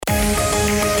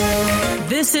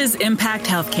This is Impact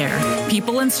Healthcare,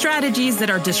 people and strategies that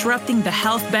are disrupting the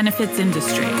health benefits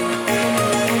industry.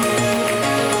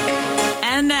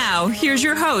 And now, here's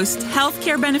your host,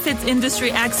 healthcare benefits industry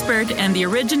expert and the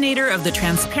originator of the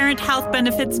transparent health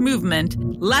benefits movement,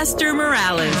 Lester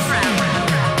Morales.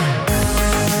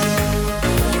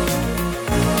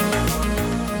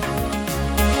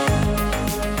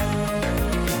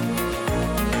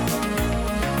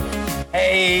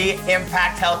 Hey,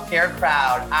 Impact Healthcare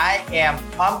crowd. I am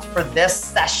pumped for this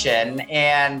session.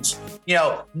 And,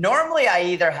 normally I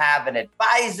either have an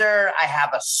advisor, I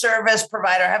have a service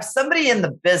provider, I have somebody in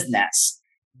the business.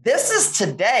 This is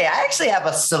today. I actually have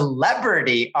a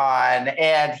celebrity on,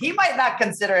 and he might not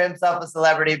consider himself a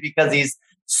celebrity because he's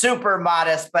super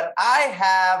modest, but I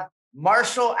have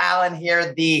Marshall Allen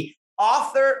here, the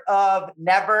author of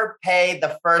Never Pay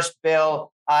the First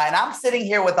Bill. And I'm sitting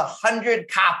here with 100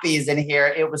 copies in here.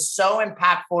 It was so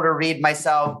impactful to read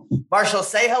myself. Marshall,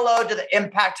 say hello to the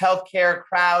Impact Healthcare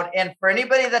crowd. And for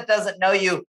anybody that doesn't know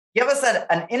you, give us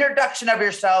an introduction of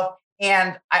yourself.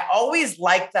 And I always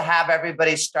like to have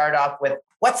everybody start off with,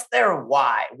 what's their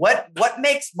why? What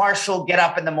makes Marshall get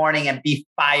up in the morning and be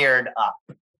fired up?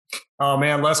 Oh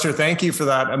man, Lester, thank you for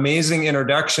that amazing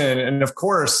introduction. And of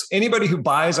course, anybody who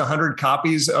buys 100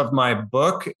 copies of my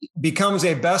book becomes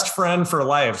a best friend for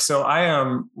life. So I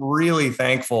am really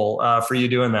thankful for you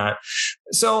doing that.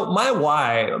 So my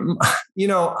why,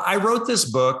 I wrote this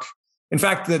book. In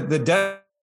fact, the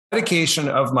dedication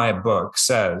of my book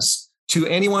says, to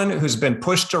anyone who's been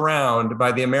pushed around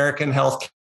by the American health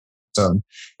system.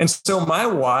 And so my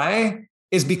why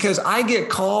is because I get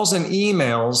calls and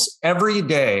emails every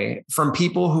day from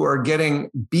people who are getting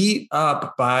beat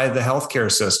up by the healthcare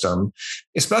system.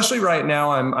 Especially right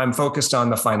now, I'm focused on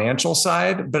the financial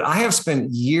side, but I have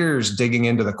spent years digging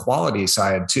into the quality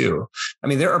side too. I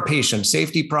mean, there are patient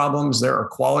safety problems, there are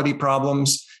quality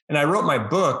problems, and I wrote my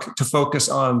book to focus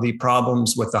on the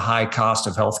problems with the high cost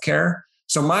of healthcare.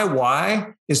 So my why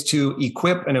is to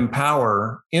equip and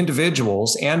empower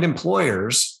individuals and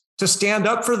employers to stand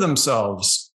up for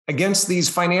themselves against these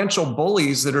financial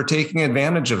bullies that are taking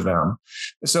advantage of them.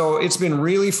 So it's been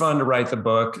really fun to write the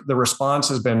book. The response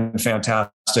has been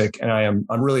fantastic. And I'm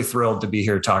really thrilled to be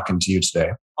here talking to you today.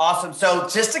 Awesome. So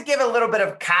just to give a little bit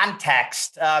of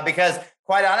context, because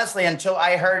quite honestly, until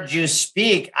I heard you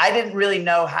speak, I didn't really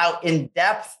know how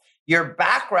in-depth your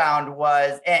background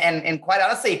was. And quite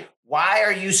honestly, why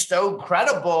are you so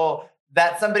credible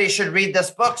that somebody should read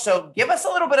this book? So give us a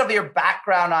little bit of your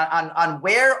background on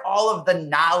where all of the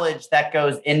knowledge that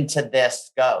goes into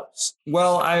this goes.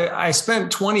 Well, I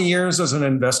spent 20 years as an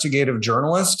investigative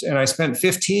journalist, and I spent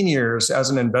 15 years as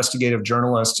an investigative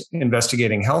journalist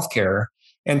investigating healthcare.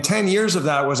 And 10 years of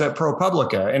that was at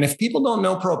ProPublica. And if people don't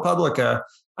know ProPublica,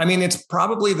 I mean, it's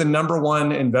probably the number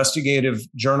one investigative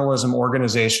journalism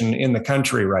organization in the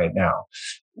country right now.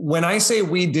 When I say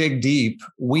we dig deep,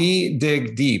 we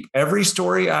dig deep. Every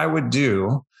story I would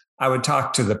do, I would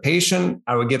talk to the patient.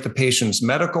 I would get the patient's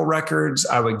medical records.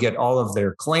 I would get all of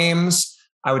their claims.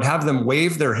 I would have them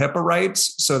waive their HIPAA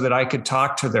rights so that I could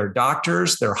talk to their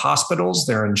doctors, their hospitals,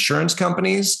 their insurance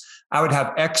companies. I would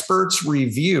have experts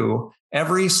review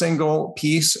every single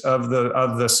piece of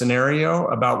the scenario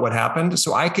about what happened,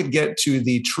 so I could get to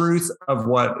the truth of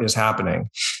what is happening.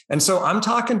 And so I'm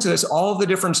talking to all the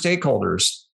different stakeholders,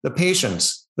 the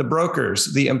patients, the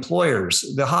brokers, the employers,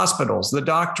 the hospitals, the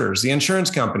doctors, the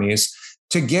insurance companies,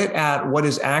 to get at what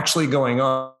is actually going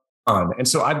on. And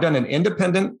so I've done an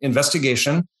independent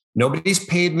investigation. Nobody's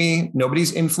paid me.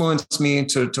 Nobody's influenced me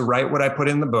to write what I put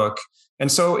in the book. And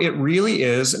so it really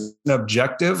is an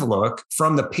objective look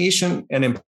from the patient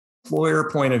and employer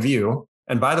point of view.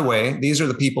 And by the way, these are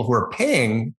the people who are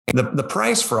paying the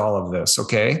price for all of this,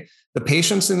 okay? The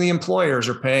patients and the employers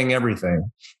are paying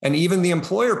everything. And even the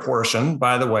employer portion,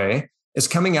 by the way, is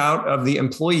coming out of the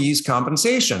employees'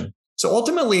 compensation. So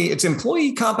ultimately, it's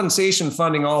employee compensation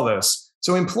funding all this.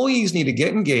 So employees need to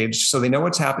get engaged so they know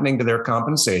what's happening to their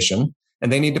compensation,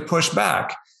 and they need to push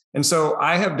back. And so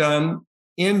I have done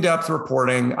in-depth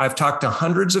reporting. I've talked to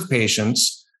hundreds of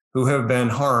patients who have been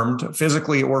harmed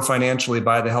physically or financially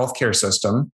by the healthcare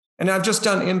system. And I've just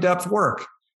done in-depth work.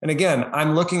 And again,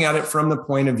 I'm looking at it from the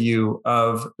point of view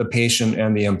of the patient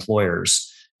and the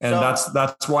employers. And so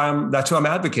that's who I'm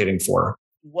advocating for.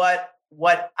 And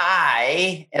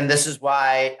this is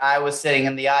why I was sitting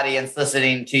in the audience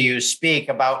listening to you speak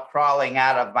about crawling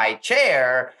out of my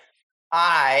chair.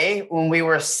 When we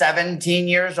were 17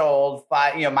 years old,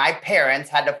 my parents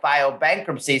had to file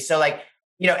bankruptcy. So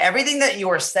everything that you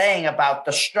were saying about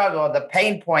the struggle, the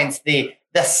pain points, the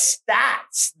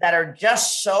stats that are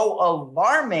just so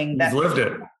alarming. You've lived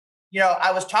it.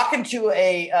 I was talking to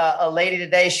a lady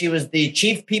today. She was the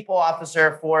chief people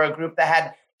officer for a group that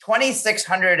had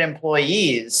 2,600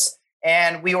 employees.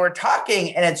 And we were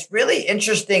talking, and it's really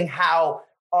interesting how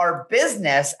our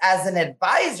business as an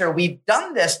advisor, we've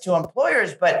done this to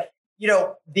employers, but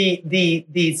the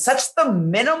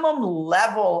minimum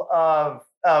level of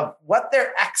what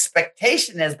their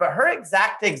expectation is. But her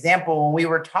exact example, when we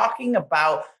were talking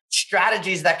about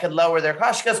strategies that could lower their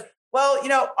costs, she goes, well,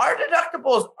 our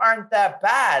deductibles aren't that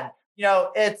bad.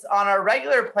 It's on our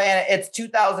regular plan, it's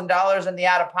 $2,000 and the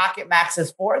out-of-pocket max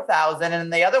is $4,000.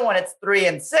 And the other one, it's $3,000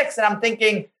 and $6,000. And I'm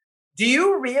thinking, do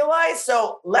you realize?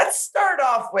 So let's start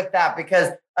off with that, because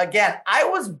again, I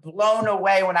was blown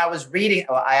away when I was reading.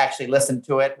 Well, I actually listened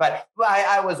to it, but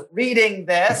I was reading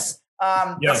this.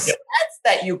 The stats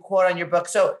that you quote on your book.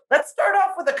 So let's start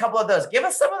off with a couple of those. Give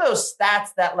us some of those stats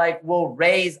that will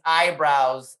raise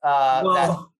eyebrows.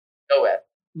 Go with.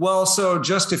 Well, so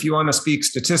just if you want to speak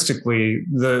statistically,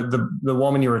 the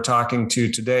woman you were talking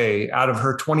to today, out of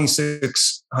her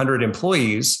 2,600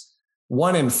 employees,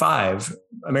 1 in 5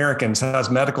 Americans has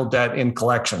medical debt in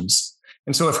collections.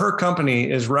 And so if her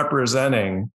company is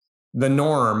representing the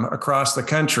norm across the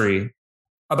country,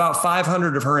 about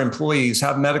 500 of her employees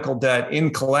have medical debt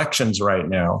in collections right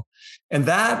now. And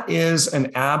that is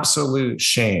an absolute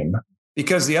shame,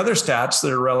 because the other stats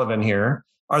that are relevant here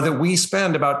are that we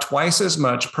spend about twice as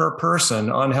much per person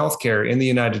on healthcare in the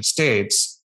United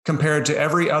States compared to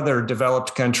every other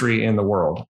developed country in the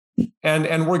world.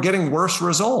 And we're getting worse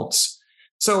results.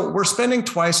 So we're spending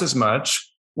twice as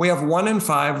much. We have 1 in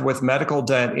 5 with medical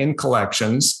debt in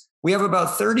collections. We have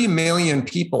about 30 million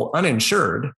people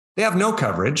uninsured. They have no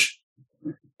coverage.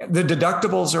 The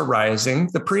deductibles are rising.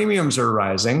 The premiums are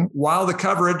rising while the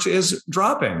coverage is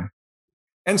dropping.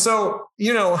 And so,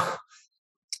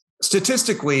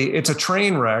 statistically, it's a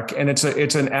train wreck and it's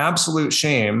an absolute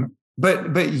shame.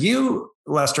 But you,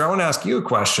 Lester, I want to ask you a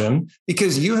question,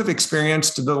 because you have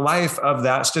experienced the life of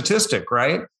that statistic,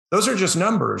 right? Those are just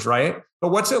numbers, right? But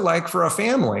what's it like for a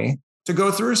family to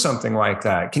go through something like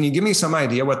that? Can you give me some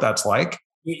idea what that's like?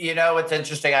 It's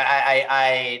interesting.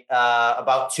 I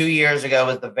about 2 years ago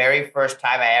was the very first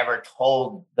time I ever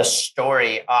told the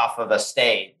story off of a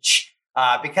stage,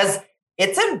 because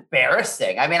it's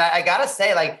embarrassing. I mean, I gotta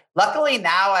say, luckily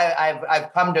now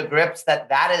I've come to grips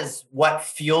that is what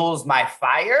fuels my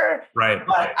fire. Right.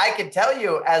 But I can tell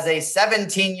you, as a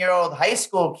 17-year-old high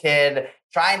school kid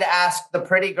trying to ask the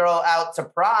pretty girl out to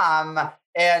prom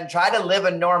and try to live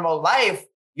a normal life,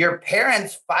 your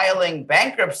parents filing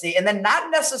bankruptcy and then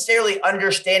not necessarily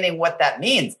understanding what that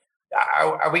means.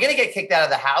 Are we going to get kicked out of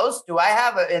the house? Do I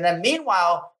have and then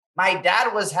meanwhile, my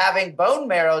dad was having bone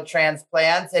marrow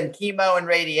transplants and chemo and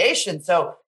radiation.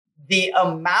 So the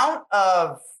amount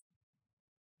of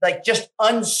just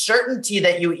uncertainty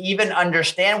that you even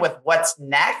understand with what's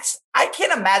next, I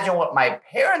can't imagine what my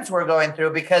parents were going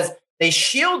through, because they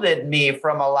shielded me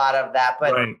from a lot of that.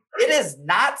 But right. It is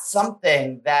not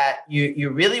something that you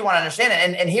really want to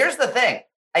understand. And here's the thing.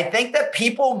 I think that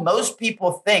most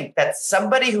people think that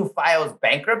somebody who files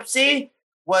bankruptcy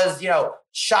was,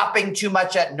 shopping too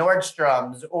much at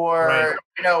Nordstrom's or,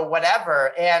 right.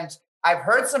 Whatever. And I've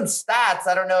heard some stats.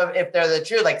 I don't know if they're the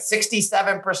truth.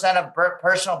 67% of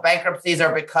personal bankruptcies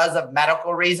are because of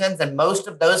medical reasons. And most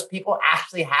of those people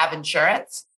actually have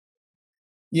insurance.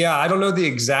 Yeah, I don't know the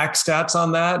exact stats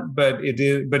on that, but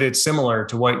it's similar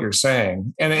to what you're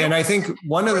saying. And I think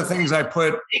one of the things I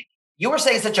put... You were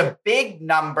saying such a big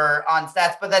number on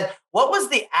stats, but then what was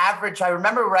the average? I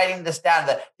remember writing this down,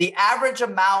 the average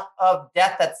amount of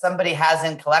debt that somebody has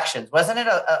in collections. Wasn't it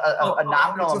a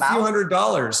nominal amount? It's a few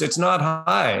 $100s. It's not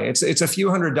high. It's a few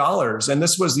 $100s. And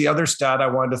this was the other stat I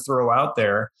wanted to throw out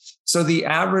there. So the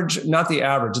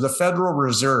Federal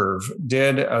Reserve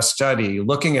did a study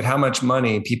looking at how much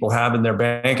money people have in their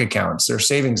bank accounts, their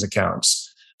savings accounts.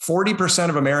 40%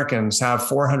 of Americans have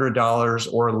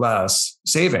 $400 or less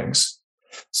savings.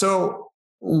 So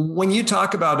when you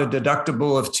talk about a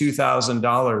deductible of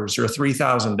 $2,000 or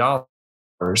 $3,000,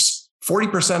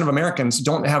 40% of Americans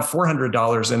don't have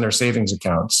 $400 in their savings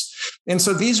accounts. And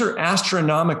so these are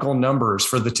astronomical numbers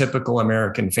for the typical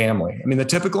American family. I mean, the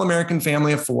typical American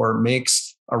family of 4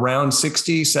 makes around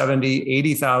 $60,000, $70,000,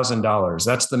 $80,000.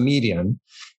 That's the median.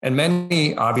 And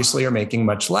many obviously are making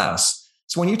much less.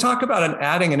 So when you talk about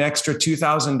adding an extra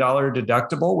 $2,000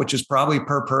 deductible, which is probably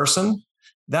per person,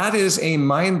 that is a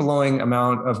mind-blowing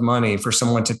amount of money for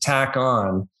someone to tack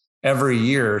on every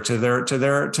year to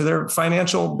their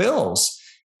financial bills.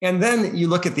 And then you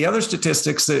look at the other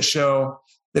statistics that show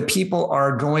that people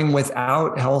are going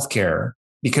without healthcare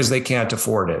because they can't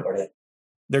afford it.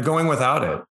 They're going without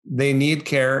it. they need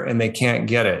care and they can't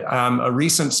get it. A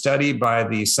recent study by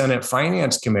the Senate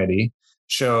Finance Committee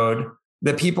showed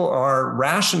that people are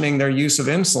rationing their use of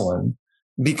insulin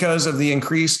because of the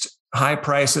increased high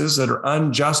prices that are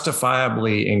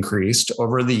unjustifiably increased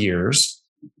over the years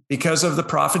because of the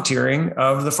profiteering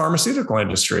of the pharmaceutical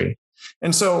industry.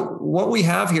 And so what we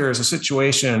have here is a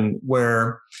situation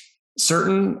where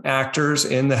certain actors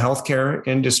in the healthcare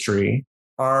industry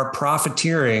are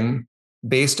profiteering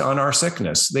based on our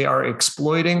sickness. They are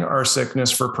exploiting our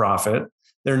sickness for profit.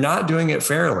 They're not doing it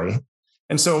fairly.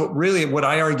 And so really what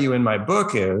I argue in my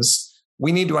book is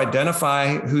we need to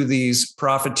identify who these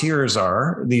profiteers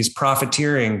are, these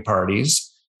profiteering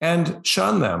parties, and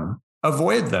shun them,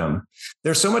 avoid them.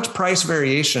 There's so much price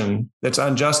variation that's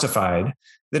unjustified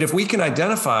that if we can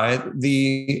identify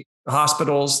the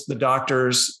hospitals, the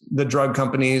doctors, the drug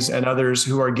companies, and others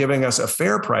who are giving us a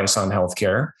fair price on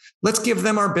healthcare, let's give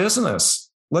them our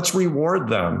business. Let's reward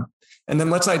them. And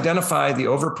then let's identify the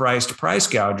overpriced price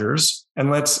gougers and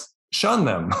let's shun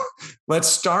them. Let's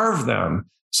starve them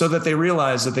so that they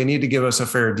realize that they need to give us a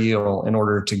fair deal in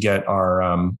order to get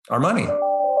our money.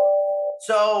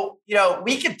 So,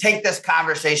 we could take this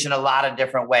conversation a lot of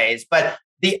different ways, but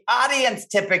the audience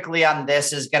typically on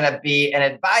this is going to be an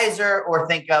advisor or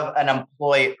think of an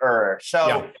employer.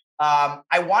 So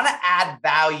I want to add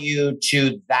value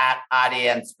to that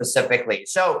audience specifically.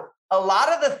 So a lot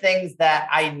of the things that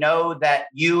I know that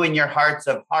you in your hearts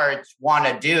of hearts want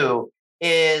to do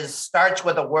starts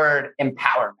with the word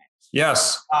empowerment.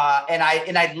 Yes. And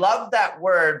I love that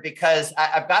word because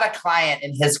I've got a client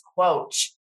in his quote,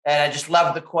 and I just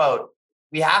love the quote.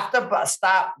 We have to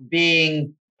stop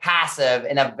being passive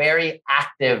in a very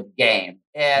active game.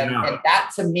 And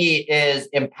that to me is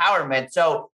empowerment.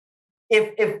 So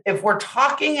if we're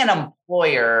talking an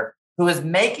employer who is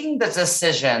making the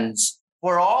decisions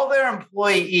for all their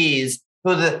employees,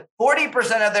 who the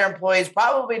 40% of their employees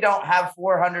probably don't have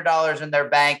 $400 in their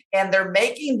bank, and they're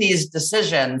making these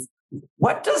decisions,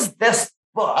 what does this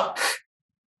book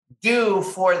do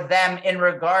for them in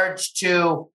regards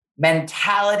to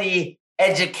mentality,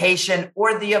 education,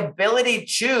 or the ability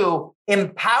to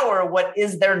empower what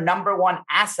is their number one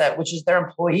asset, which is their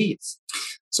employees?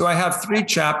 So I have 3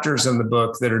 chapters in the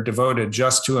book that are devoted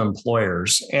just to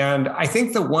employers. And I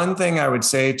think the one thing I would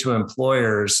say to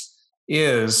employers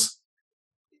is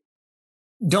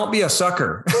don't be a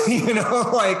sucker.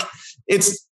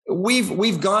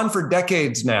 We've gone for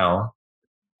decades now,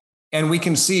 and we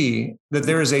can see that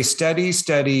there is a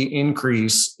steady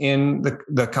increase in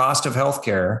the cost of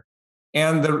healthcare.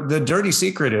 And the dirty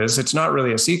secret is, it's not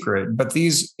really a secret, but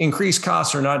these increased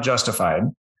costs are not justified.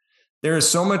 There is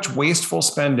so much wasteful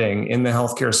spending in the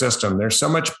healthcare system. There's so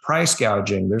much price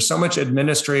gouging. There's so much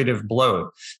administrative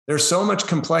bloat. There's so much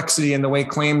complexity in the way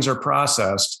claims are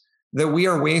processed that we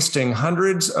are wasting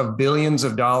hundreds of billions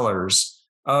of dollars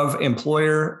of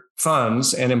employer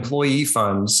funds and employee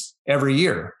funds every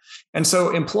year. And so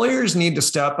employers need to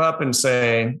step up and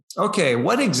say, okay,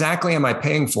 what exactly am I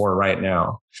paying for right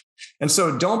now? And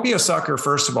so don't be a sucker,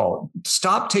 first of all.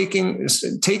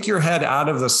 Take your head out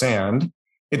of the sand.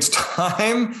 It's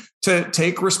time to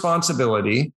take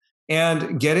responsibility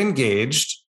and get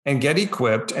engaged and get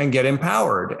equipped and get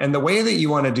empowered. And the way that you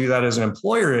want to do that as an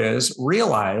employer is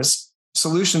realize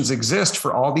solutions exist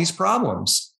for all these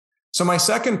problems. So my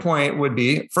second point would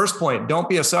be, first point, don't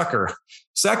be a sucker.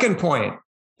 Second point,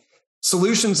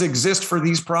 solutions exist for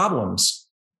these problems.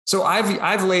 So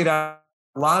I've laid out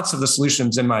lots of the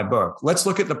solutions in my book. Let's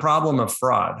look at the problem of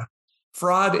fraud.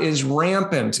 Fraud is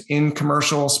rampant in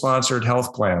commercial sponsored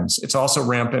health plans. It's also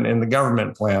rampant in the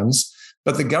government plans,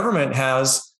 but the government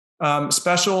has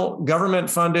special government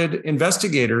funded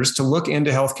investigators to look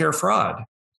into healthcare fraud.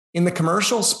 In the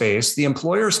commercial space, the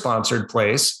employer sponsored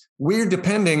place, we're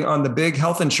depending on the big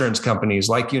health insurance companies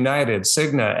like United,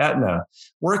 Cigna, Aetna.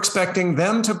 We're expecting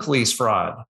them to police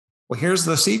fraud. Well, here's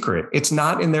the secret. It's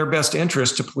not in their best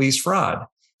interest to police fraud.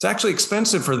 It's actually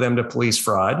expensive for them to police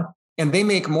fraud, and they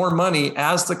make more money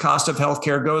as the cost of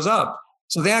healthcare goes up.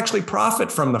 So they actually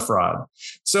profit from the fraud.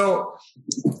 So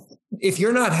if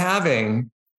you're not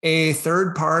having a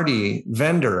third-party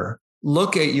vendor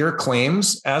look at your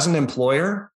claims as an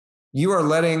employer, you are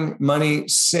letting money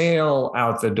sail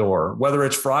out the door, whether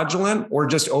it's fraudulent or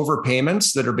just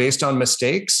overpayments that are based on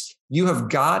mistakes. You have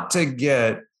got to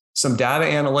get some data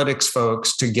analytics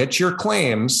folks to get your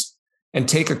claims and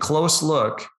take a close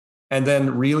look and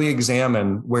then really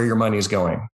examine where your money is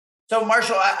going. So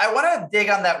Marshall, I want to dig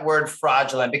on that word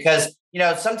fraudulent because,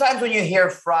 sometimes when you hear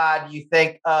fraud, you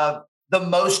think of the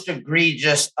most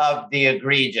egregious of the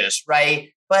egregious,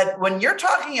 right? But when you're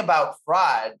talking about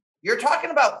fraud, you're talking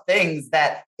about things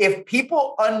that if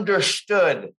people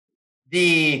understood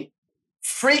the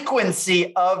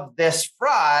frequency of this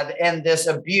fraud and this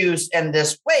abuse and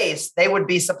this waste, they would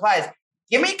be surprised.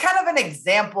 Give me kind of an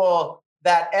example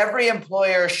that every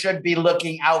employer should be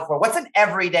looking out for. What's an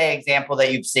everyday example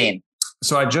that you've seen?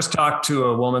 So I just talked to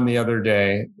a woman the other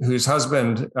day whose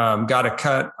husband got a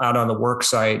cut out on the work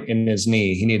site in his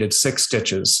knee. He needed 6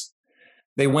 stitches.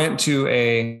 They went to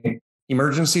a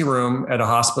emergency room at a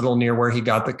hospital near where he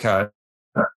got the cut.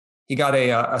 He got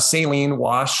a saline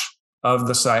wash of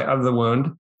the site of the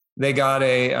wound. They got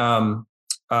a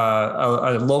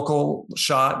local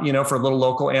shot, for a little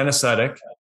local anesthetic,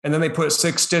 and then they put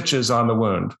 6 stitches on the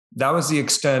wound. That was the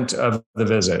extent of the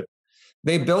visit.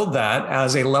 They billed that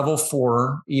as a level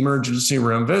 4 emergency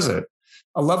room visit.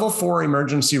 A level 4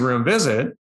 emergency room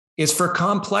visit is for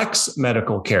complex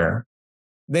medical care.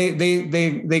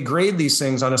 They grade these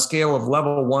things on a scale of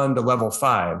level 1 to level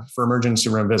 5 for emergency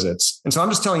room visits. And so I'm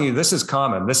just telling you, this is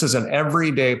common. This is an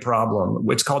everyday problem.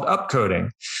 It's called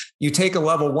upcoding. You take a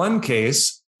level 1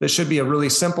 case that should be a really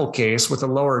simple case with a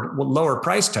lower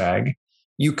price tag.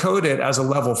 You code it as a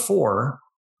level 4,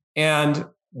 and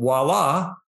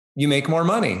voila, you make more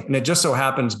money. And it just so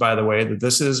happens, by the way, that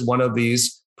this is one of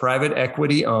these private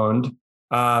equity owned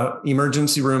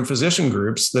emergency room physician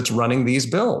groups that's running these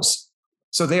bills.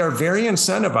 So they are very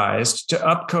incentivized to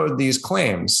upcode these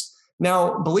claims.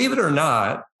 Now, believe it or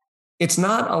not, it's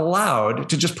not allowed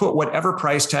to just put whatever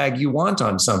price tag you want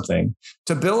on something.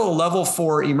 To bill a level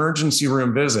 4 emergency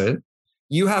room visit,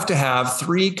 you have to have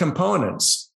 3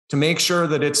 components to make sure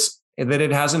that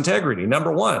it has integrity.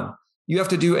 Number 1, you have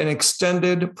to do an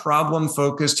extended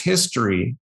problem-focused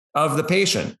history of the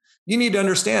patient. You need to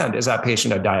understand, is that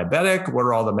patient a diabetic? What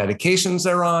are all the medications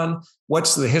they're on?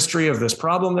 What's the history of this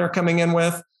problem they're coming in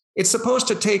with? It's supposed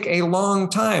to take a long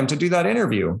time to do that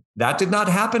interview. That did not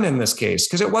happen in this case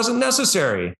because it wasn't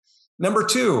necessary. Number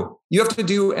 2, you have to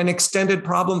do an extended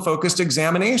problem-focused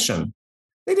examination.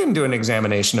 They didn't do an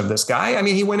examination of this guy. I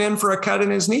mean, he went in for a cut in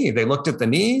his knee. They looked at the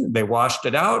knee, they washed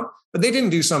it out, but they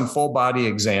didn't do some full body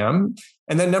exam.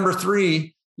 And then number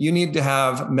 3, you need to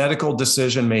have medical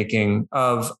decision-making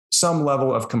of some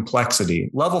level of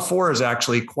complexity. Level 4 is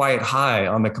actually quite high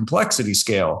on the complexity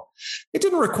scale. It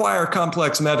didn't require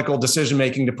complex medical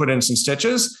decision-making to put in some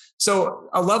stitches. So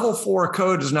a level 4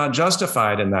 code is not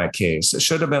justified in that case. It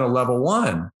should have been a level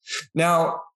 1.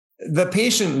 Now, the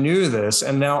patient knew this,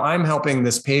 and now I'm helping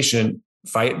this patient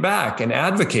fight back and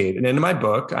advocate. And in my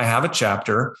book, I have a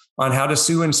chapter on how to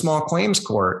sue in small claims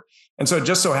court. And so it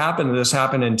just so happened that this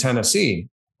happened in Tennessee.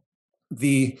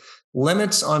 The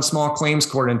limits on small claims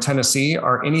court in Tennessee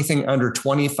are anything under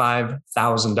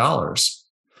 $25,000.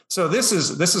 So this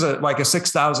is like a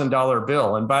 $6,000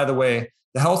 bill. And by the way,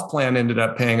 the health plan ended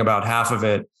up paying about half of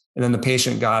it, and then the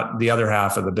patient got the other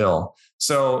half of the bill.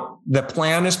 So the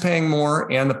plan is paying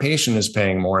more and the patient is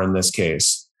paying more in this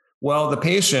case. Well, the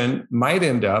patient might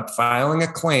end up filing a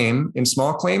claim in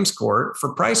small claims court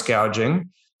for price gouging,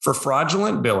 for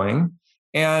fraudulent billing.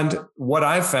 And what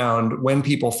I've found when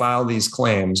people file these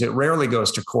claims, it rarely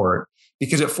goes to court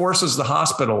because it forces the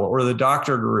hospital or the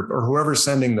doctor group or whoever's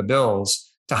sending the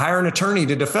bills to hire an attorney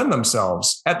to defend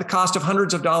themselves at the cost of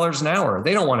hundreds of dollars an hour.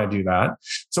 They don't want to do that.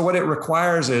 So what it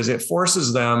requires is it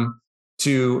forces them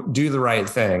to do the right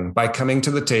thing by coming to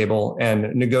the table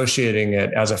and negotiating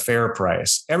it as a fair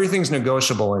price. Everything's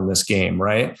negotiable in this game,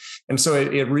 right? And so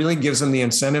it really gives them the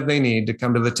incentive they need to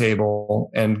come to the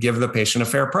table and give the patient a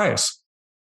fair price.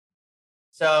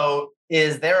 So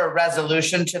is there a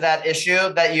resolution to that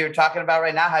issue that you're talking about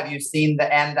right now? Have you seen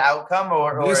the end outcome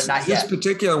or not yet? This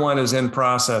particular one is in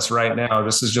process right now.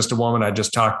 This is just a woman I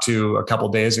just talked to a couple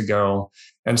of days ago.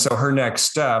 And so her next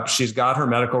step, she's got her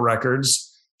medical records.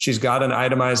 She's got an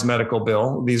itemized medical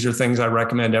bill. These are things I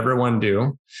recommend everyone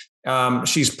do.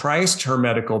 She's priced her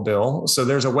medical bill. So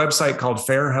there's a website called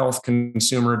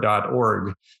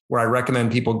fairhealthconsumer.org where I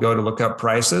recommend people go to look up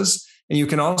prices. And you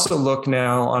can also look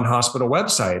now on hospital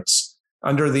websites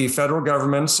under the federal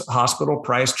government's hospital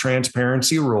price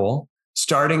transparency rule.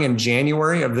 Starting in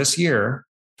January of this year,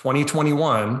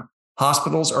 2021,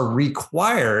 hospitals are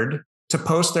required to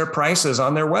post their prices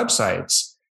on their websites.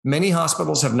 Many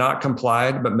hospitals have not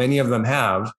complied, but many of them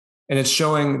have. And it's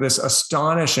showing this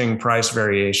astonishing price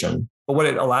variation. But what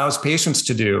it allows patients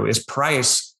to do is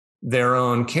price their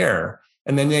own care.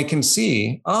 And then they can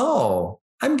see, oh,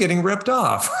 I'm getting ripped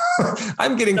off.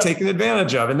 I'm getting taken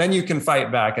advantage of. And then you can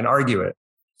fight back and argue it.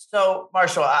 So,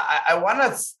 Marshall, I want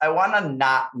to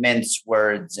not mince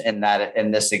words in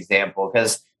this example,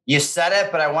 because you said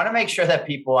it, but I want to make sure that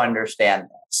people understand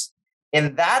this.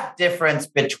 In that difference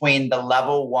between the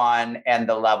level 1 and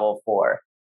the level 4,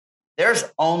 there's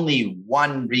only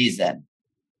one reason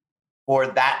for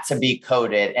that to be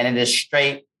coded, and it is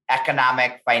straight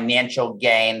economic financial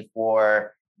gain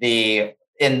for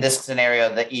in this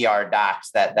scenario, the ER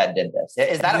docs that did this.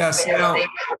 Is that a fair statement?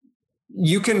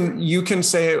 You can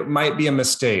say it might be a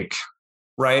mistake,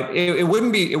 right? It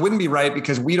wouldn't be right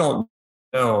because we don't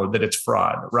know that it's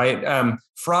fraud, right?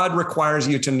 Fraud requires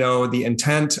you to know the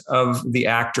intent of the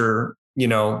actor,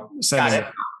 sending it.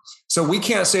 So we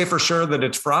can't say for sure that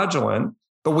it's fraudulent,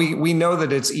 but we know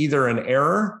that it's either an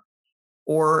error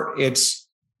or it's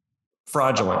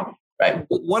fraudulent. Right.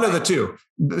 One of the two.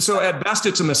 So at best,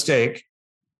 it's a mistake,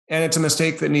 and it's a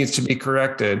mistake that needs to be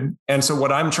corrected. And so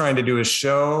what I'm trying to do is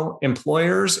show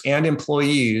employers and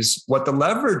employees what the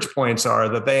leverage points are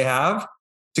that they have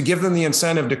to give them the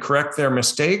incentive to correct their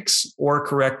mistakes or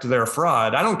correct their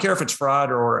fraud. I don't care if it's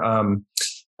fraud or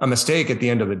a mistake at the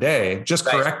end of the day, just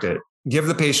correct it. Give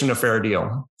the patient a fair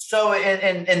deal. So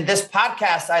in this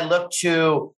podcast, I look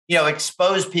to,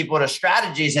 expose people to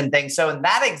strategies and things. So in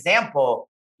that example,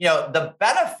 the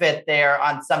benefit there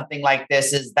on something like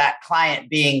this is that client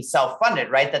being self-funded,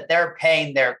 right? That they're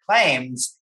paying their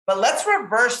claims. But let's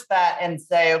reverse that and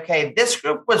say, okay, this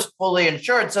group was fully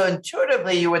insured. So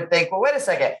intuitively, you would think, well, wait a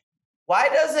second. Why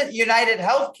doesn't United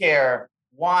Healthcare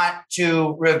want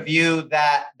to review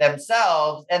that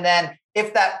themselves? And then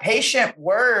if that patient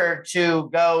were to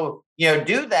go,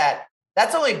 do that,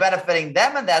 that's only benefiting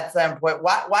them at that standpoint.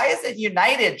 Why isn't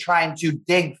United trying to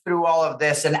dig through all of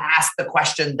this and ask the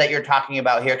questions that you're talking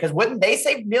about here? Because wouldn't they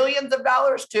save millions of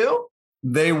dollars too?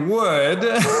 They would.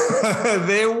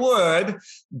 They would.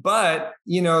 But,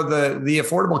 the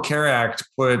Affordable Care Act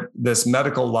put this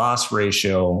medical loss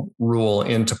ratio rule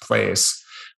into place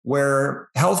where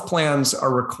health plans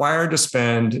are required to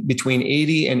spend between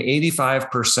 80 and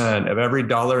 85% of every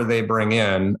dollar they bring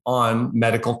in on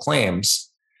medical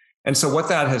claims. And so what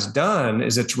that has done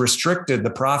is it's restricted the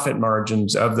profit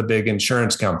margins of the big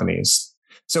insurance companies.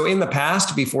 So in the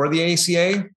past, before the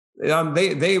ACA,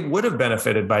 they would have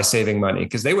benefited by saving money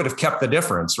because they would have kept the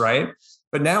difference, right?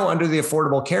 But now under the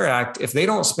Affordable Care Act, if they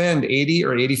don't spend 80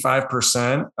 or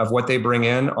 85% of what they bring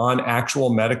in on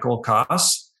actual medical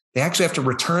costs, they actually have to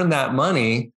return that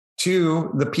money to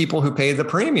the people who pay the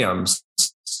premiums.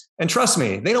 And trust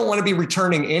me, they don't want to be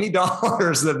returning any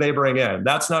dollars that they bring in.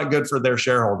 That's not good for their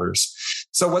shareholders.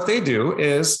 So what they do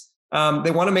is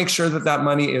they want to make sure that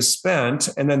money is spent,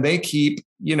 and then they keep,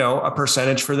 a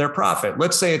percentage for their profit.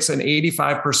 Let's say it's an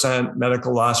 85%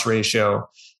 medical loss ratio.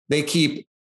 They keep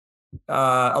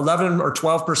 11 or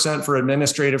 12% for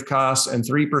administrative costs and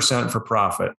 3% for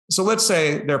profit. So let's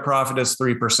say their profit is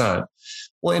 3%.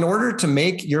 Well, in order to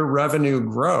make your revenue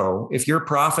grow, if your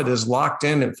profit is locked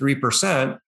in at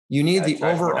 3%, you need the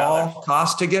overall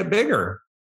cost to get bigger,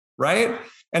 right?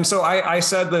 And so I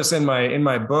said this in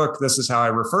my book. This is how I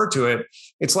refer to it.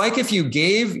 It's like if you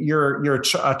gave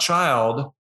a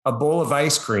child a bowl of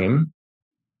ice cream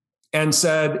and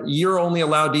said, you're only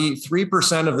allowed to eat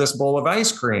 3% of this bowl of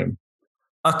ice cream.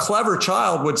 A clever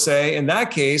child would say, in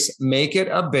that case, make it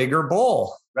a bigger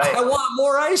bowl. Right. I want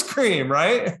more ice cream,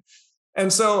 right?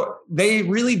 And so they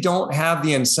really don't have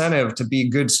the incentive to be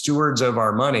good stewards of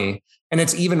our money. And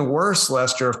it's even worse,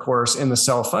 Lester, of course, in the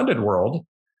self-funded world,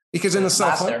 because in the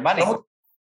self-funded world,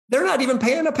 they're not even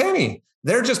paying a penny.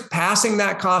 They're just passing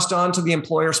that cost on to the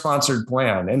employer-sponsored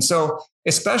plan. And so,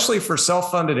 especially for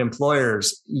self-funded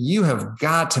employers, you have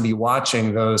got to be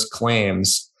watching those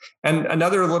claims. And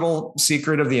another little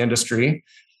secret of the industry,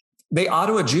 they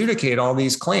auto-adjudicate all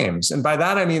these claims. And by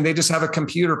that, I mean, they just have a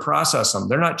computer process them.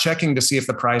 They're not checking to see if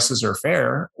the prices are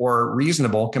fair or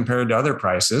reasonable compared to other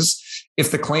prices.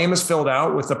 If the claim is filled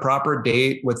out with the proper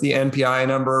date, with the NPI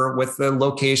number, with the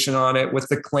location on it, with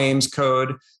the claims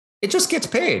code, it just gets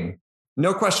paid.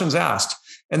 No questions asked.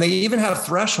 And they even have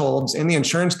thresholds in the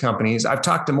insurance companies. I've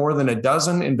talked to more than a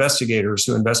dozen investigators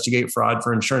who investigate fraud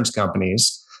for insurance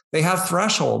companies. They have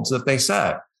thresholds that they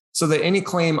set so that any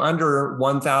claim under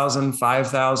 1,000,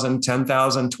 5,000,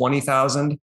 10,000,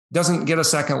 20,000 doesn't get a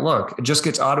second look. It just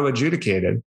gets auto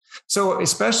adjudicated. So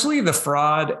especially the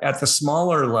fraud at the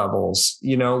smaller levels,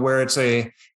 where it's a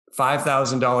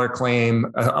 $5,000 claim,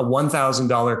 a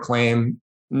 $1,000 claim,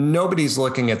 nobody's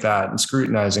looking at that and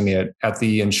scrutinizing it at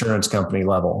the insurance company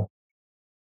level.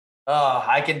 Oh,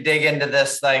 I can dig into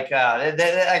this. Like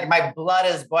my blood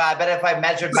is boiling. I bet if I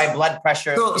measured my blood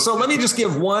pressure. So let me just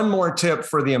give one more tip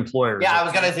for the employers. Yeah, I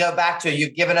was going to go back to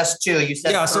you've given us two. You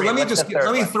said so let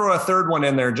me throw a third one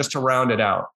in there just to round it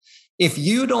out. If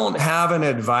you don't have an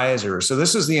advisor, so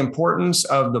this is the importance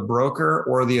of the broker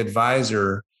or the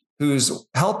advisor who's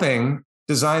helping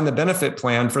design the benefit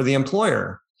plan for the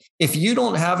employer. If you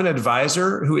don't have an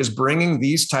advisor who is bringing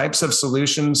these types of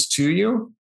solutions to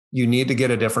you, you need to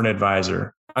get a different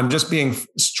advisor. I'm just being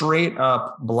straight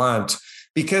up blunt,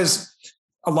 because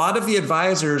a lot of the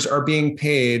advisors are being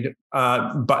paid,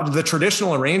 but the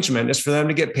traditional arrangement is for them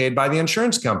to get paid by the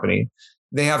insurance company.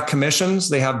 They have commissions,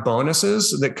 they have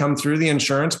bonuses that come through the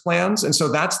insurance plans. And so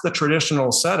that's the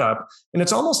traditional setup. And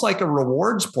it's almost like a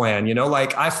rewards plan,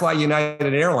 like I fly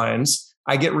United Airlines,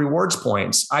 I get rewards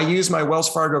points. I use my Wells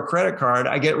Fargo credit card,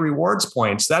 I get rewards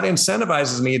points. That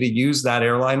incentivizes me to use that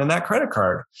airline and that credit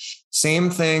card. Same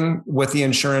thing with the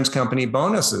insurance company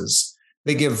bonuses.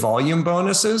 They give volume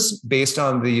bonuses based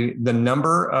on the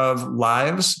number of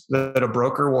lives that a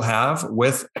broker will have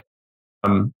with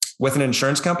an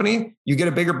insurance company. You get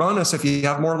a bigger bonus if you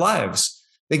have more lives.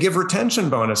 They give retention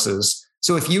bonuses.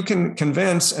 So if you can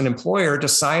convince an employer to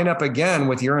sign up again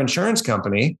with your insurance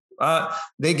company,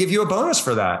 they give you a bonus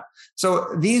for that. So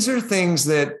these are things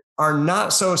that are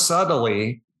not so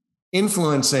subtly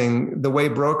influencing the way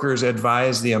brokers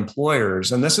advise the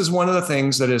employers. And this is one of the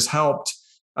things that has helped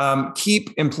keep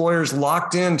employers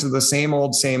locked into the same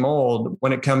old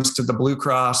when it comes to the Blue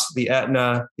Cross, the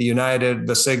Aetna, the United,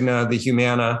 the Cigna, the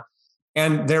Humana.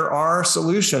 And there are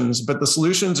solutions, but the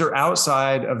solutions are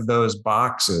outside of those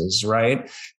boxes,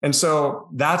 right? And so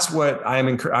that's what I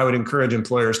would encourage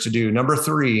employers to do. Number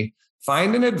 3,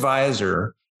 find an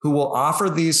advisor who will offer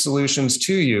these solutions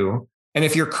to you. And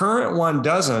if your current one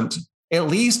doesn't, at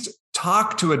least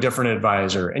talk to a different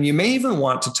advisor. And you may even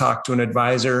want to talk to an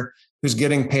advisor who's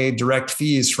getting paid direct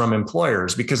fees from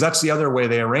employers, because that's the other way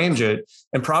they arrange it.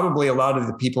 And probably a lot of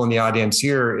the people in the audience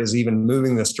here is even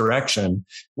moving this direction,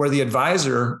 where the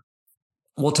advisor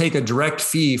will take a direct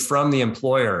fee from the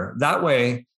employer. That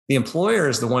way, the employer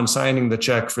is the one signing the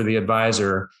check for the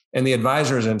advisor, and the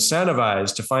advisor is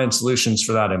incentivized to find solutions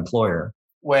for that employer.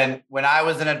 When I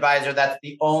was an advisor, that's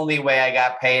the only way I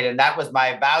got paid. And that was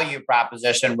my value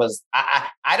proposition was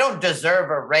I don't deserve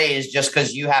a raise just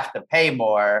because you have to pay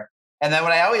more. And then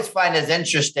what I always find is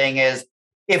interesting is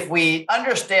if we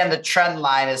understand the trend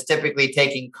line is typically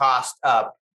taking cost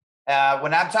up.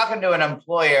 When I'm talking to an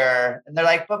employer and they're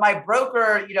like, but my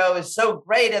broker, is so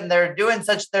great and they're doing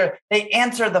they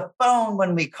answer the phone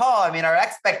when we call. I mean, our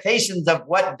expectations of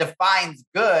what defines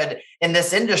good in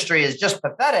this industry is just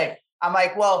pathetic. I'm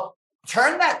like, well,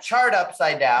 turn that chart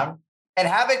upside down and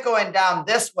have it going down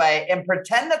this way and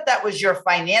pretend that was your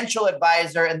financial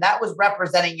advisor and that was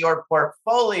representing your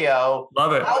portfolio.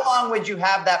 Love it. How long would you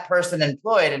have that person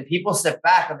employed? And people sit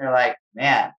back and they're like,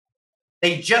 man,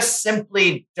 they just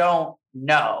simply don't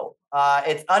know.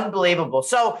 It's unbelievable.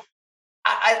 So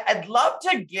I'd love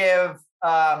to give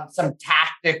some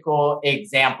tactical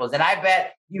examples. And I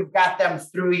bet you've got them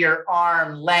through your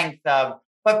arm length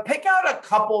but pick out a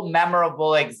couple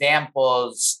memorable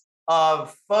examples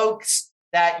of folks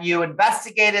that you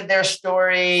investigated their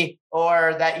story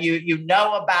or that you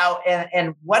know about,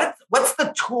 and what's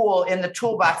the tool in the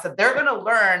toolbox that they're going to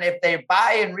learn if they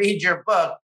buy and read your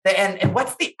book, and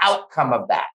what's the outcome of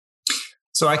that?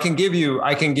 So I can give you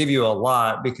a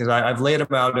lot because I've laid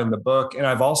them out in the book, and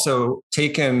I've also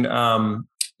taken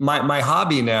my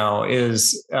hobby now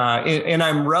is and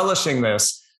I'm relishing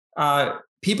this.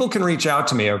 People can reach out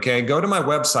to me. Okay, go to my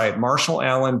website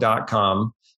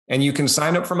marshallallen.com. And you can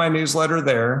sign up for my newsletter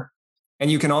there. And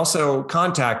you can also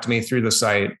contact me through the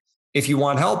site if you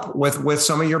want help with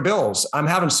some of your bills. I'm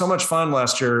having so much fun,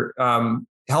 Lester,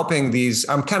 helping these.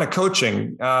 I'm kind of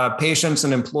coaching patients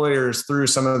and employers through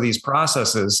some of these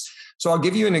processes. So I'll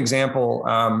give you an example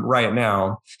right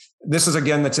now. This is,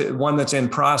 again, that's one that's in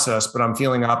process, but I'm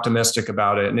feeling optimistic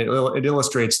about it. And it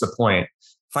illustrates the point.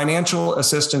 Financial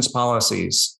assistance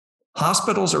policies.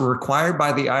 Hospitals are required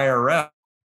by the IRS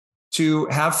to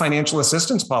have financial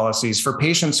assistance policies for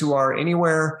patients who are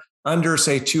anywhere under,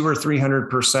 say, 200 or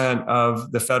 300%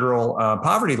 of the federal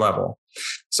poverty level.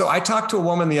 So I talked to a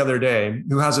woman the other day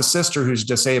who has a sister who's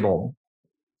disabled.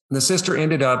 The sister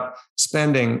ended up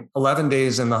spending 11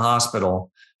 days in the hospital.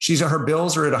 Her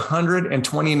bills are at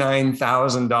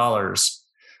 $129,000.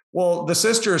 Well, the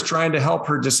sister is trying to help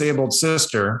her disabled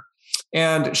sister,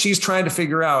 and she's trying to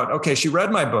figure out, okay, she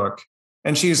read my book.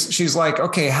 And she's like,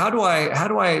 okay, how do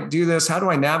I do this? How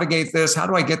do I navigate this? How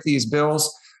do I get these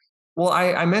bills? Well,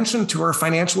 I mentioned to her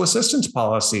financial assistance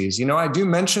policies. I do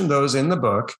mention those in the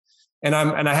book, and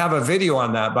I have a video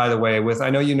on that, by the way.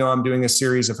 I'm doing a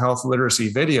series of health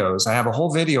literacy videos. I have a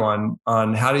whole video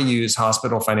on how to use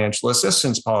hospital financial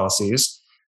assistance policies.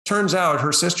 Turns out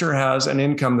her sister has an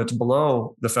income that's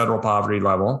below the federal poverty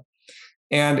level,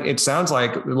 and it sounds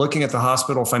like, looking at the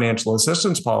hospital financial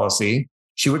assistance policy,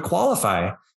 she would qualify.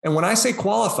 And when I say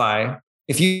qualify,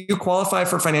 If you qualify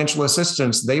for financial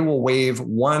assistance, they will waive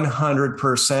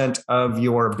 100% of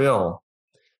your bill.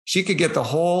 She could get the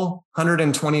whole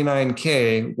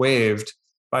 $129K waived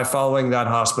by following that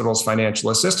hospital's financial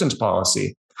assistance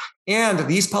policy. And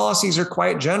these policies are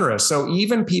quite generous. So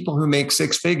even people who make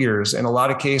six figures in a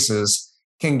lot of cases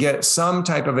can get some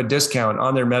type of a discount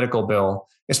on their medical bill,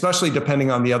 especially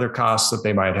depending on the other costs that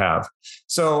they might have.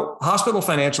 So hospital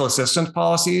financial assistance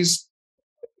policies,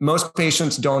 most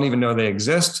patients don't even know they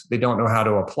exist. They don't know how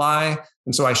to apply.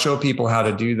 And so I show people how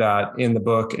to do that in the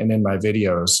book and in my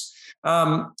videos.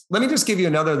 Let me just give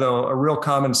you a real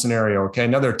common scenario. Okay.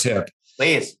 Another tip.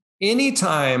 Please.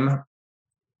 Anytime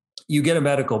you get a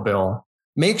medical bill,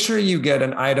 make sure you get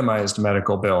an itemized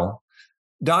medical bill.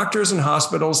 Doctors and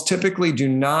hospitals typically do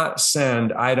not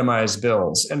send itemized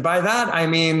bills. And by that, I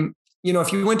mean,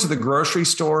 if you went to the grocery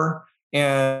store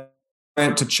and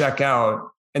went to check out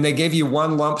and they gave you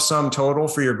one lump sum total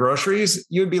for your groceries,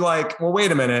 you'd be like, well,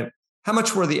 wait a minute. How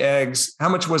much were the eggs? How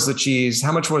much was the cheese?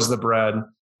 How much was the bread?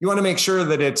 You want to make sure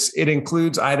that it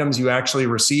includes items you actually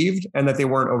received and that they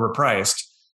weren't overpriced.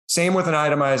 Same with an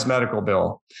itemized medical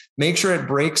bill. Make sure it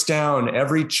breaks down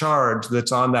every charge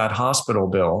that's on that hospital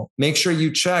bill. Make sure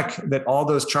you check that all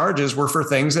those charges were for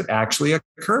things that actually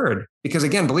occurred. Because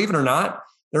again, believe it or not,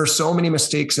 there are so many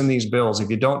mistakes in these bills. If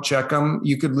you don't check them,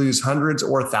 you could lose hundreds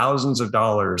or thousands of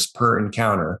dollars per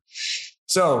encounter.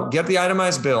 So get the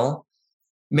itemized bill.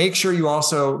 Make sure you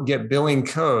also get billing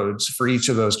codes for each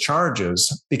of those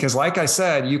charges, because like I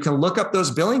said, you can look up those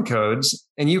billing codes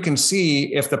and you can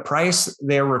see if the price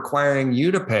they're requiring you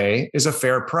to pay is a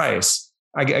fair price.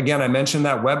 Again, I mentioned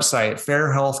that website,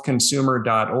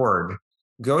 fairhealthconsumer.org.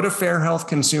 Go to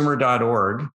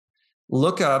fairhealthconsumer.org,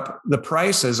 look up the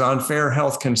prices on Fair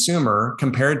Health Consumer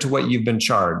compared to what you've been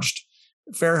charged.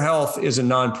 Fair Health is a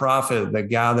nonprofit that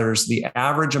gathers the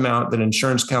average amount that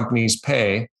insurance companies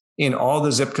pay in all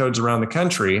the zip codes around the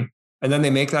country. And then they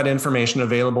make that information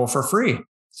available for free.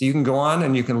 So you can go on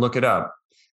and you can look it up.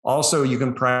 Also, you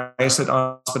can price it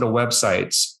on hospital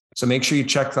websites. So make sure you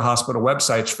check the hospital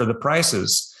websites for the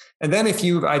prices. And then if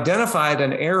you've identified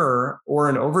an error or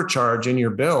an overcharge in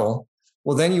your bill,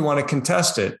 well, then you want to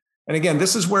contest it. And again,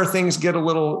 this is where things get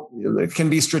it can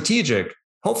be strategic.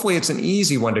 Hopefully it's an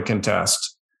easy one to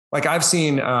contest. Like I've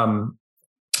seen,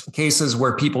 cases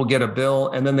where people get a bill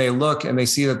and then they look and they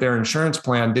see that their insurance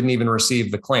plan didn't even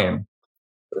receive the claim.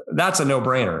 That's a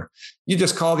no-brainer. You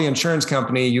just call the insurance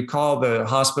company, you call the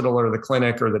hospital or the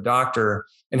clinic or the doctor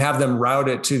and have them route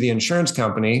it to the insurance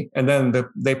company, and then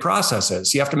they process it.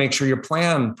 So you have to make sure your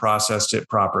plan processed it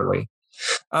properly.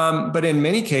 But in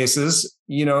many cases,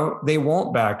 they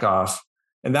won't back off.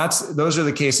 And those are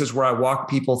the cases where I walk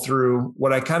people through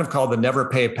what I kind of call the never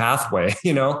pay pathway,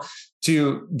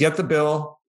 to get the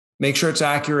bill, make sure it's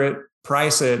accurate,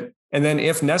 price it, and then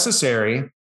if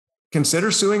necessary, consider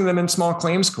suing them in small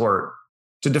claims court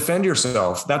to defend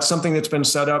yourself. That's something that's been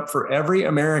set up for every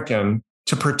American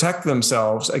to protect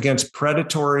themselves against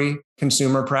predatory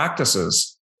consumer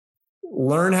practices.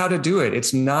 Learn how to do it.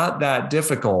 It's not that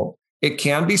difficult. It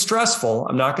can be stressful.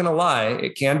 I'm not going to lie.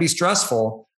 It can be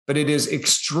stressful, but it is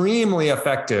extremely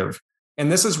effective.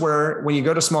 And this is where, when you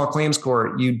go to small claims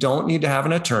court, you don't need to have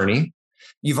an attorney.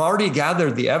 You've already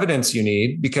gathered the evidence you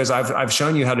need, because I've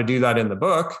shown you how to do that in the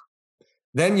book.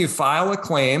 Then you file a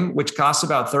claim, which costs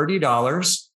about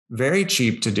 $30, very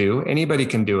cheap to do. Anybody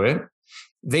can do it.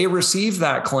 They receive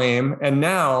that claim, and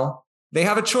now they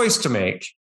have a choice to make.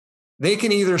 They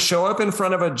can either show up in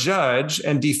front of a judge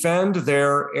and defend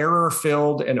their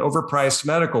error-filled and overpriced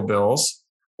medical bills,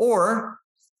 or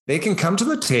they can come to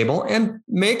the table and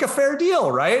make a fair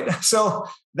deal, right? So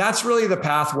that's really the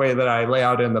pathway that I lay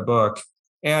out in the book.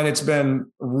 And it's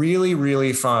been really,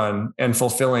 really fun and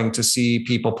fulfilling to see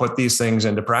people put these things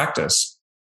into practice.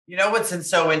 What's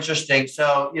so interesting?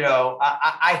 So,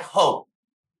 I hope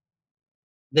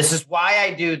this is why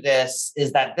I do this,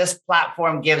 is that this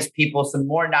platform gives people some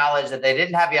more knowledge that they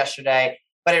didn't have yesterday,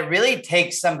 but it really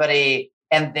takes somebody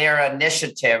and their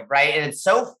initiative, right? And it's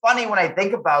so funny when I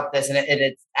think about this, and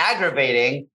it's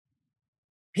aggravating.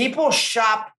 People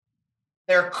shop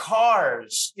their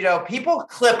cars, people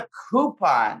clip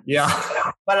coupons. Yeah.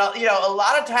 But, a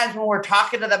lot of times when we're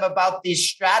talking to them about these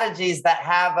strategies that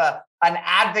have an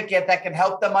advocate that can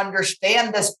help them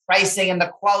understand this pricing and the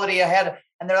quality ahead,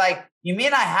 and they're like, you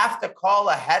mean I have to call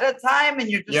ahead of time? And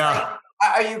you're just like,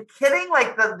 are you kidding?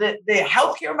 Like the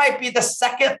healthcare might be the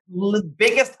second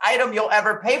biggest item you'll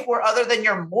ever pay for, other than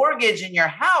your mortgage and your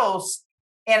house.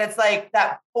 And it's like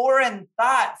that foreign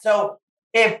thought. So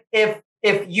if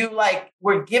you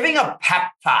we're giving a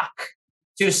pep talk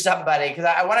to somebody, because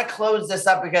I want to close this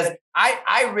up, because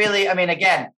I really,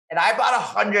 again, And I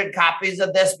bought 100 copies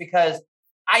of this because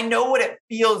I know what it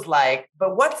feels like.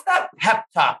 But what's that pep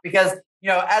talk? Because,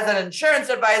 as an insurance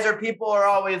advisor, people are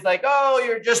always like, oh,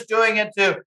 you're just doing it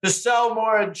to sell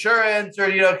more insurance or,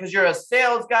 because you're a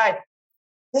sales guy.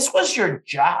 This was your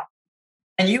job.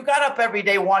 And you got up every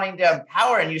day wanting to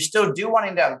empower, and you still do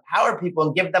wanting to empower people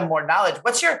and give them more knowledge.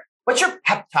 What's your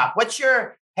pep talk? What's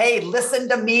your, hey, listen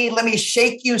to me, let me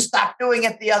shake you, stop doing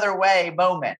it the other way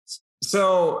moment?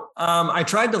 So I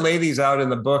tried to lay these out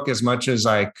in the book as much as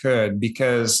I could,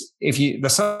 because the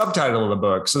subtitle of the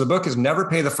book, so the book is Never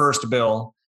Pay the First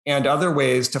Bill and Other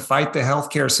Ways to Fight the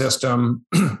Healthcare System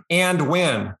and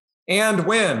Win. And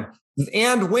win.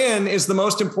 And win is the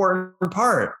most important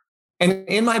part. And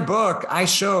in my book, I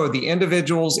show the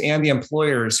individuals and the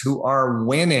employers who are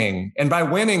winning. And by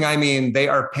winning, I mean they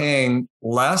are paying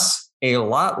less, a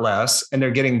lot less, and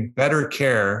they're getting better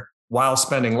care while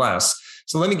spending less.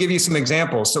 So let me give you some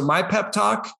examples. So my pep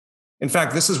talk, in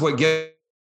fact, this is what gets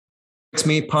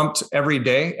me pumped every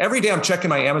day. Every day I'm checking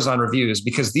my Amazon reviews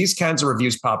because these kinds of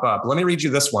reviews pop up. Let me read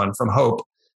you this one from Hope,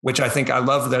 which I think I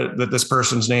love that this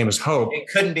person's name is Hope. It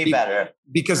couldn't be better.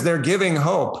 Because they're giving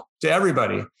hope to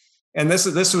everybody. And this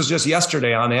was just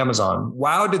yesterday on Amazon.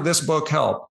 Wow, did this book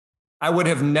help? I would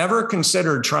have never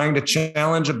considered trying to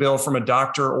challenge a bill from a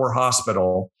doctor or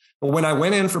hospital. But when I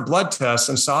went in for blood tests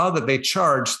and saw that they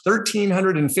charged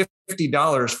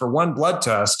 $1,350 for one blood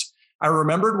test, I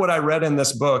remembered what I read in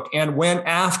this book and went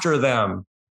after them.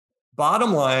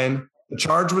 Bottom line, the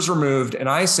charge was removed and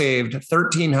I saved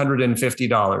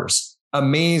 $1,350.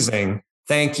 Amazing.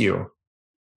 Thank you.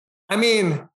 I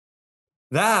mean,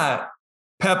 that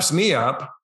peps me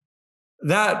up.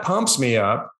 That pumps me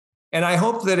up. And I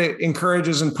hope that it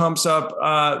encourages and pumps up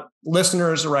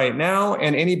listeners right now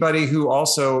and anybody who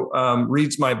also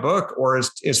reads my book or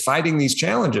is fighting these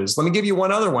challenges. Let me give you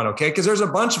one other one, okay? Because there's a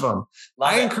bunch of them.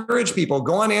 I encourage people,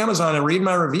 go on Amazon and read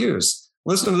my reviews.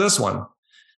 Listen to this one.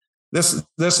 This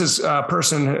is a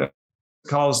person who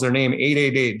calls their name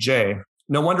 888J.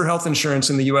 No wonder health insurance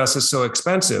in the US is so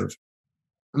expensive.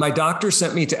 My doctor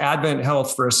sent me to Advent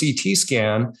Health for a CT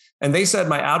scan, and they said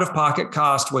my out-of-pocket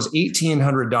cost was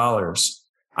 $1,800.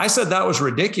 I said that was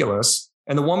ridiculous.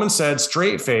 And the woman said,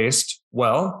 straight-faced,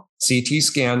 well, CT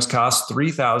scans cost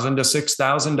 $3,000 to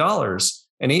 $6,000,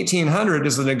 and $1,800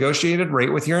 is the negotiated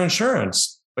rate with your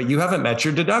insurance, but you haven't met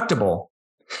your deductible.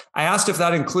 I asked if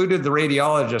that included the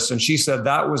radiologist, and she said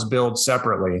that was billed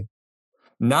separately.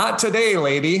 Not today,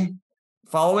 lady.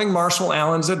 Following Marshall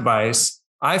Allen's advice,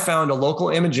 I found a local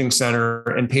imaging center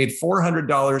and paid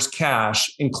 $400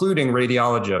 cash, including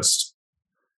radiologists.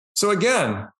 So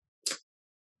again,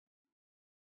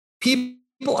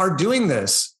 people are doing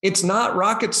this. It's not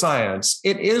rocket science.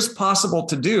 It is possible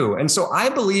to do. And so I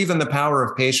believe in the power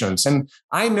of patience. And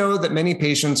I know that many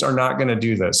patients are not going to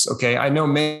do this. Okay. I know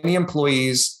many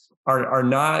employees are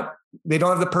not, they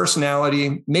don't have the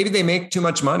personality. Maybe they make too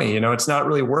much money. It's not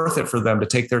really worth it for them to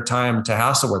take their time to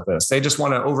hassle with this. They just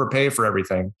want to overpay for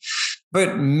everything.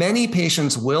 But many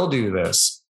patients will do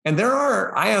this. And there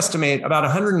are, I estimate, about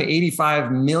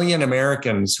 185 million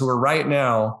Americans who are right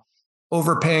now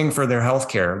overpaying for their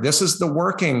healthcare. This is the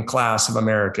working class of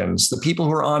Americans, the people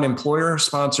who are on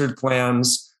employer-sponsored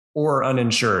plans or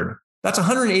uninsured. That's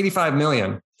 185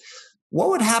 million. What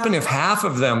would happen if half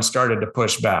of them started to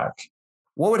push back?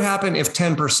 What would happen if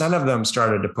 10% of them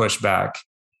started to push back?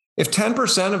 If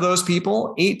 10% of those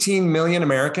people, 18 million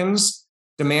Americans,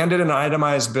 demanded an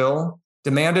itemized bill,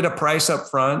 demanded a price up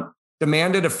front,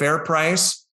 demanded a fair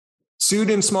price, sued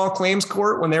in small claims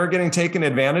court when they were getting taken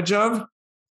advantage of,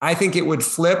 I think it would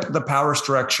flip the power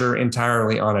structure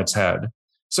entirely on its head.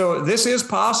 So this is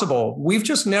possible. We've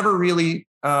just never really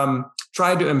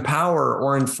tried to empower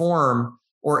or inform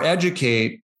or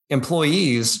educate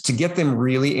employees to get them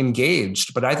really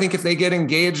engaged. But I think if they get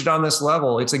engaged on this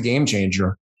level, it's a game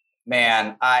changer.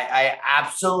 Man, I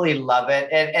absolutely love it.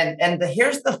 And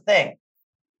here's the thing.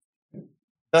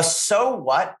 The so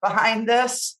what behind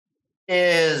this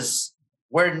is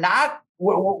we're not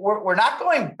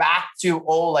going back to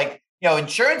old,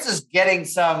 insurance is getting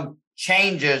some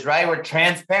changes, right? With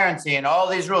transparency and all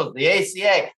these rules, the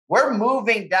ACA, we're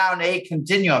moving down a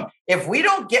continuum. If we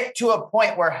don't get to a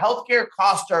point where healthcare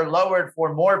costs are lowered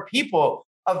for more people,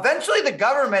 eventually the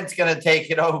government's going to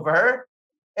take it over.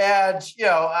 And,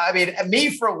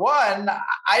 me for one,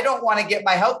 I don't want to get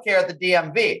my healthcare at the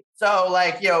DMV. So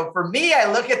for me,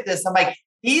 I look at this, I'm like,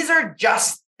 these are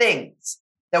just things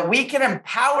that we can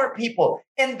empower people.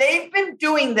 And they've been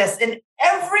doing this in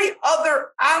every other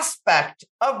aspect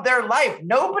of their life.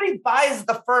 Nobody buys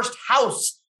the first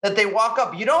house that they walk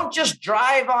up. You don't just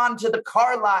drive onto the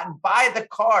car lot and buy the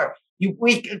car.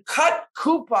 We cut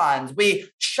coupons. We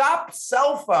shop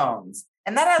cell phones.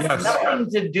 And that has nothing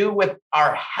to do with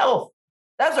our health.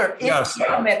 Those are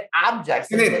inanimate objects.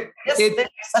 It's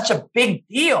such a big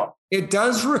deal. It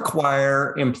does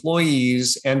require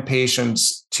employees and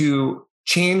patients to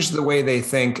change the way they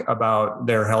think about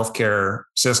their healthcare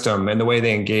system and the way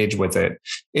they engage with it.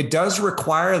 It does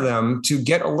require them to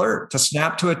get alert, to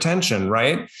snap to attention,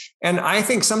 right? And I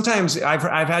think sometimes I've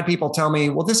had people tell me,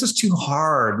 well, this is too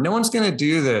hard. No one's going to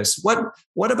do this.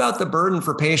 What about the burden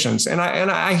for patients? And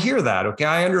I hear that. Okay.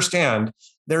 I understand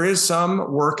there is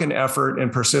some work and effort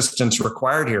and persistence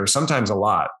required here, sometimes a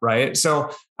lot, right? So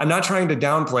I'm not trying to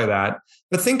downplay that.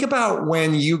 But think about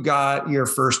when you got your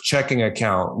first checking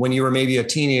account, when you were maybe a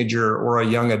teenager or a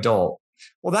young adult.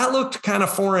 Well, that looked kind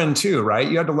of foreign too, right?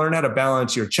 You had to learn how to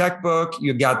balance your checkbook.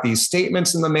 You got these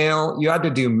statements in the mail. You had to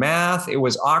do math. It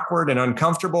was awkward and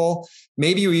uncomfortable.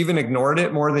 Maybe you even ignored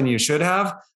it more than you should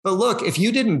have. But look, if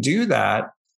you didn't do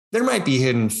that, there might be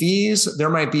hidden fees. There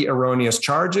might be erroneous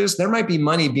charges. There might be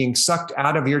money being sucked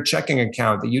out of your checking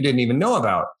account that you didn't even know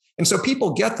about. And so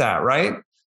people get that, right?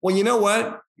 Well, you know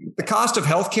what? The cost of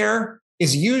healthcare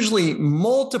is usually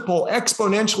multiple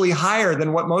exponentially higher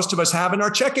than what most of us have in our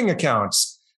checking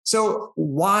accounts. So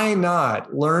why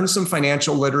not learn some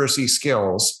financial literacy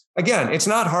skills? Again, it's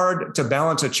not hard to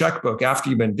balance a checkbook after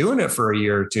you've been doing it for a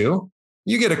year or two.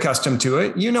 You get accustomed to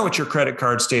it. You know what your credit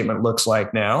card statement looks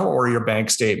like now, or your bank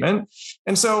statement.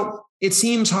 And so it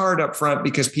seems hard up front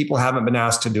because people haven't been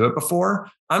asked to do it before.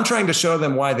 I'm trying to show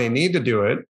them why they need to do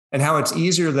it and how it's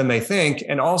easier than they think.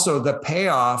 And also the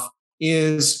payoff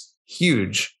is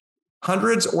huge.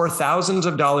 Hundreds or thousands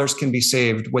of dollars can be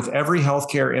saved with every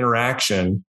healthcare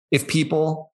interaction if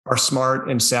people are smart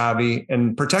and savvy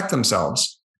and protect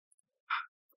themselves.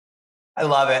 I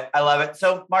love it. I love it.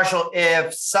 So, Marshall,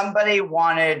 if somebody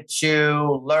wanted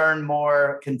to learn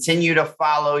more, continue to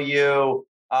follow you,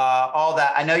 all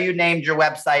that, I know you named your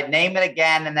website, name it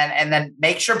again, and then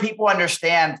make sure people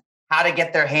understand how to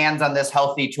get their hands on this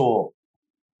healthy tool.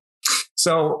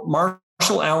 So,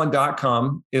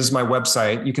 MarshallAllen.com is my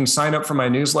website. You can sign up for my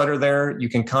newsletter there. You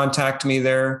can contact me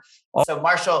there. So,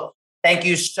 Marshall, thank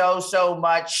you so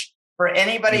much. For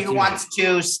anybody who wants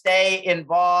to stay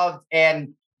involved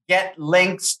and get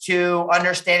links to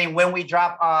understanding when we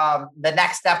drop the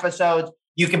next episodes,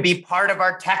 you can be part of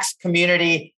our text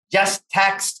community. Just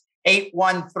text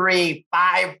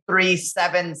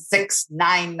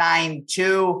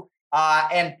 813-537-6992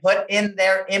 and put in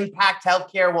there Impact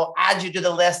Healthcare. We'll add you to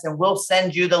the list and we'll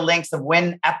send you the links of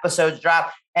when episodes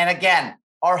drop. And again,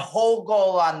 our whole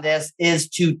goal on this is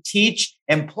to teach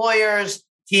employers,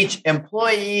 teach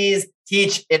employees,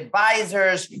 teach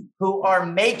advisors who are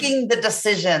making the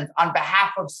decisions on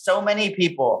behalf of so many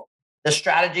people, the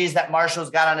strategies that Marshall's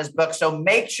got on his book. So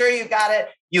make sure you got it.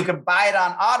 You can buy it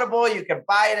on Audible. You can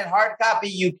buy it in hard copy.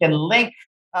 You can link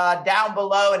down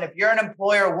below. And if you're an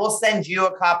employer, we'll send you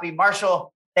a copy.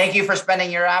 Marshall, thank you for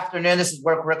spending your afternoon.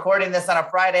 We're recording this on a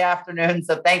Friday afternoon.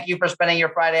 So thank you for spending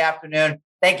your Friday afternoon.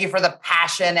 Thank you for the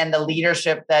passion and the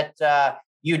leadership that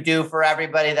you do for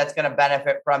everybody that's going to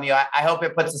benefit from you. I hope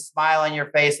it puts a smile on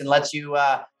your face and lets you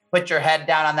put your head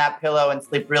down on that pillow and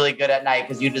sleep really good at night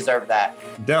because you deserve that.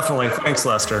 Definitely. Thanks,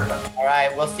 Lester. All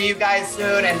right. We'll see you guys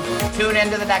soon and tune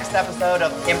into the next episode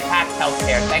of Impact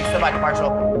Healthcare. Thanks so much,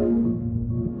 Marshall.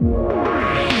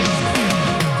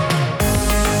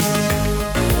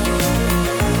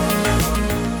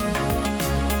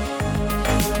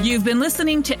 You've been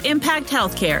listening to Impact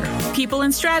Healthcare, people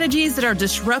and strategies that are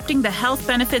disrupting the health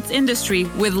benefits industry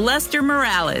with Lester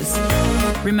Morales.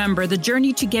 Remember, the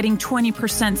journey to getting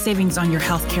 20% savings on your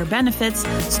healthcare benefits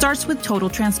starts with total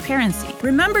transparency.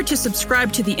 Remember to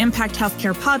subscribe to the Impact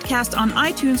Healthcare podcast on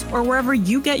iTunes or wherever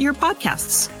you get your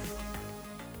podcasts.